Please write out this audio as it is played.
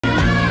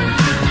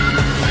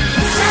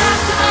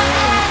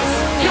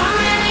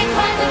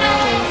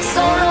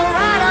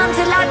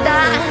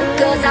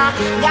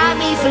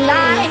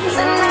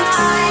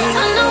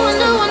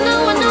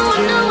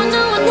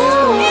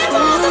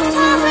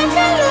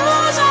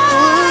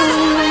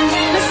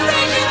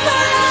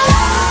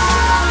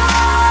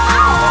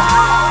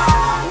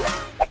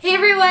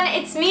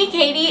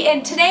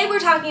and today we're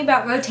talking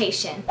about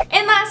rotation.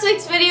 In last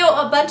week's video,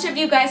 a bunch of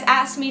you guys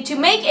asked me to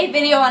make a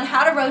video on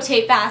how to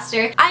rotate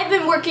faster. I've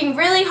been working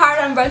really hard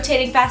on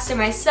rotating faster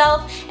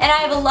myself, and I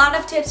have a lot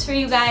of tips for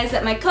you guys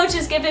that my coach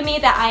has given me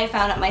that I have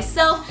found out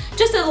myself.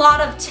 Just a lot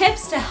of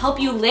tips to help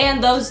you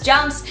land those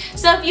jumps.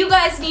 So if you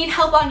guys need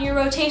help on your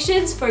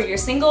rotations for your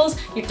singles,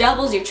 your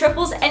doubles, your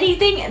triples,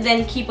 anything,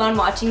 then keep on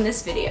watching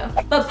this video.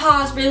 But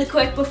pause really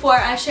quick before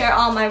I share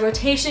all my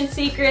rotation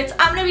secrets.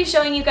 I'm going to be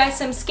showing you guys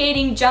some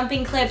skating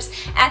jumping clips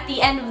at the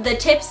end of the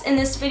tips in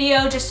this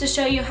video just to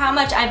show you how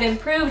much I've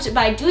improved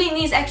by doing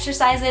these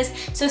exercises.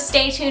 So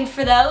stay tuned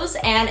for those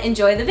and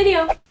enjoy the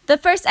video. The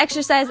first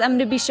exercise I'm going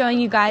to be showing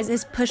you guys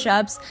is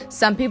push-ups.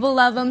 Some people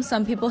love them,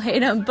 some people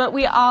hate them, but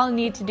we all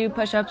need to do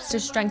push-ups to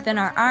strengthen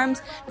our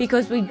arms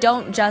because we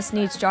don't just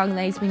need strong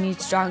legs, we need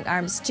strong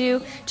arms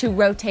too to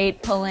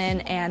rotate, pull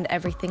in, and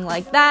everything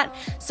like that.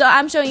 So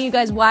I'm showing you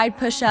guys wide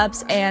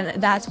push-ups, and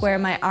that's where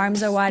my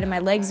arms are wide and my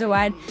legs are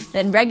wide.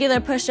 Then regular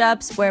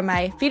push-ups where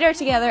my feet are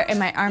together and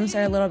my arms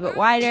are a little bit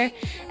wider.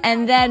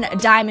 And then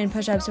diamond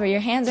push-ups where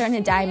your hands are in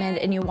a diamond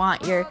and you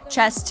want your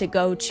chest to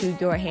go to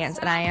your hands.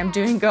 And I am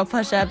doing girl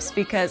push-ups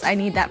because I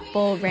need that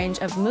full range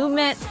of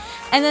movement.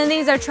 And then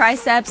these are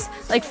triceps.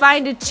 Like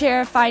find a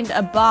chair, find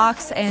a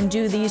box, and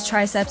do these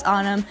triceps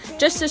on them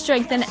just to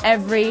strengthen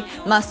every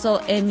muscle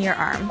in your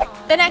arm.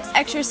 The next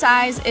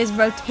exercise is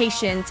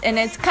rotations, and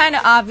it's kind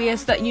of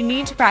obvious that you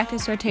need to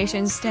practice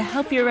rotations to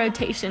help your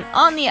rotation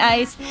on the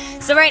ice.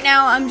 So right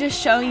now I'm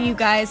just showing you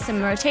guys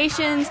some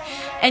rotations,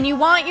 and you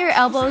want your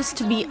elbows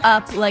to be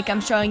up like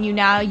I'm showing you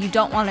now. You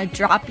don't want to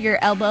drop your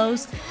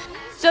elbows.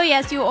 So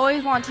yes, you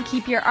always want to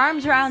keep your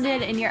arms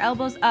rounded and your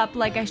elbows up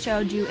like I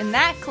showed you in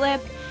that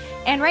clip.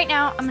 And right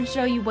now, I'm going to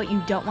show you what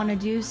you don't want to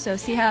do. So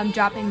see how I'm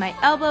dropping my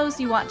elbows?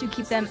 You want to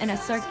keep them in a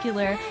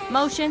circular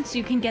motion so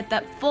you can get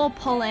that full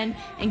pull in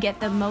and get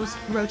the most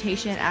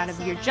rotation out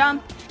of your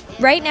jump.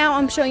 Right now,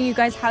 I'm showing you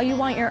guys how you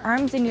want your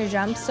arms in your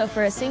jumps. So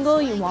for a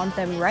single, you want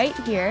them right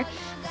here.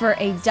 For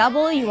a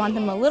double, you want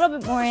them a little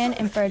bit more in.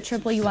 And for a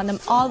triple, you want them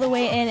all the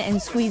way in and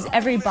squeeze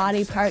every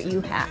body part you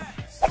have.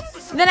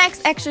 The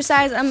next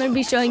exercise I'm going to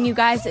be showing you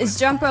guys is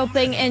jump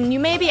roping, and you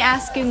may be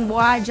asking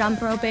why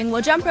jump roping.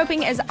 Well, jump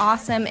roping is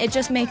awesome. It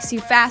just makes you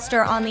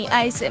faster on the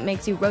ice. It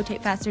makes you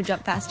rotate faster,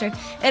 jump faster.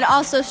 It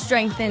also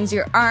strengthens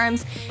your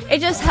arms. It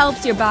just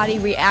helps your body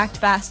react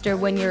faster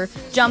when you're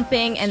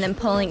jumping and then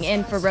pulling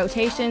in for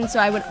rotation. So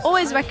I would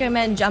always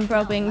recommend jump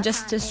roping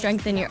just to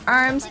strengthen your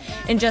arms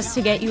and just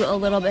to get you a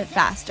little bit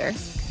faster.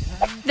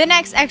 The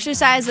next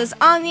exercise is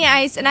on the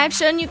ice, and I've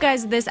shown you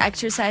guys this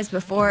exercise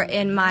before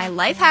in my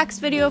life hacks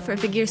video for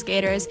figure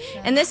skaters,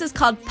 and this is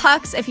called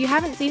pucks. If you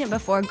haven't seen it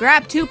before,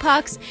 grab 2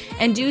 pucks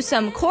and do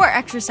some core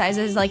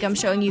exercises like I'm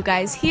showing you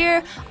guys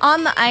here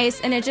on the ice,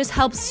 and it just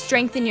helps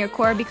strengthen your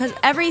core because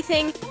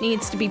everything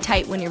needs to be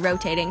tight when you're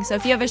rotating. So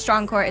if you have a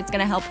strong core, it's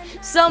going to help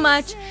so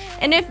much.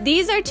 And if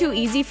these are too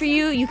easy for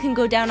you, you can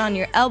go down on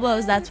your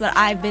elbows. That's what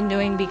I've been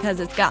doing because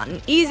it's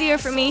gotten easier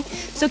for me.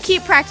 So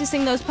keep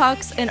practicing those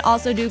pucks and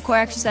also do core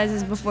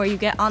exercises before you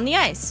get on the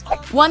ice.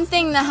 One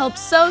thing that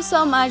helps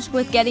so much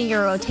with getting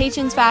your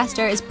rotations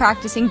faster is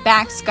practicing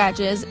back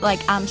scratches like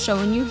I'm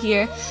showing you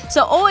here.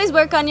 So always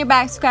work on your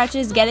back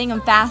scratches, getting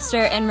them faster,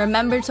 and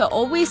remember to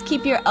always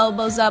keep your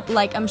elbows up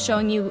like I'm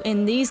showing you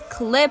in these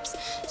clips.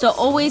 So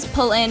always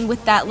pull in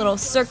with that little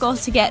circle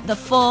to get the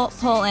full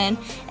pull in,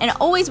 and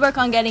always work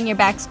on getting your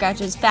back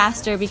scratches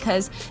faster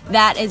because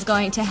that is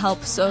going to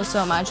help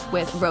so much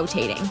with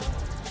rotating.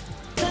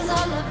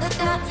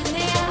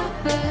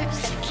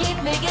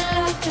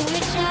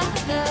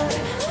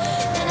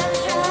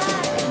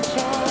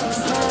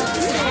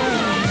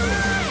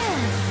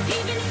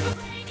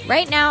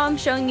 Right now I'm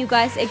showing you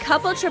guys a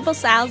couple triple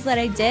salves that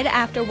I did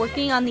after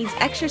working on these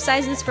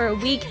exercises for a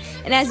week,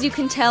 and as you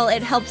can tell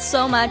it helps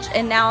so much,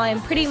 and now I'm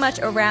pretty much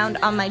around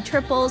on my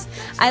triples.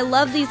 I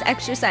love these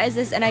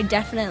exercises and I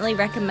definitely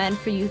recommend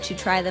for you to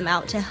try them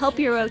out to help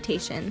your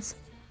rotations.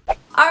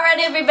 Alright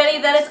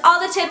everybody, that is all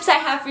the tips I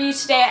have for you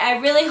today. I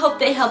really hope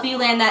they help you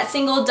land that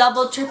single,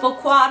 double, triple,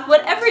 quad,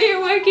 whatever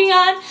you're working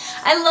on.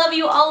 I love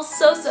you all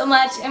so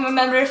much, and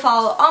remember to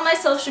follow all my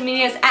social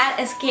medias at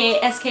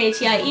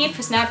SKATIE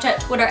for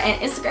Snapchat, Twitter,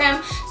 and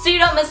Instagram so you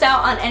don't miss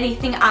out on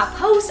anything I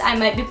post. I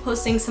might be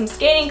posting some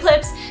skating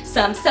clips,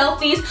 some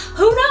selfies,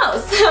 who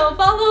knows? So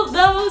follow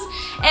those,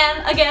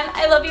 and again,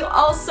 I love you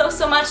all so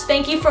much.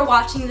 Thank you for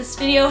watching this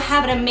video.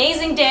 Have an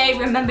amazing day.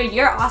 Remember,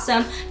 you're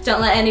awesome.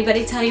 Don't let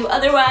anybody tell you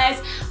otherwise.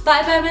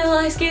 Bye bye, my little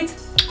ice skates.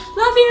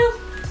 Love you.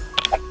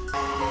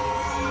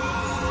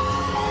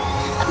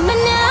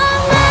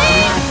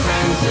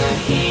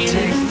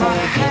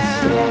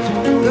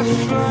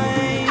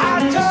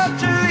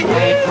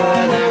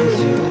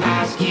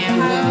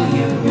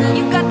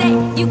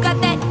 You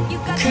got that,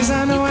 'cause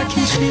I know I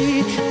can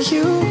treat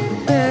you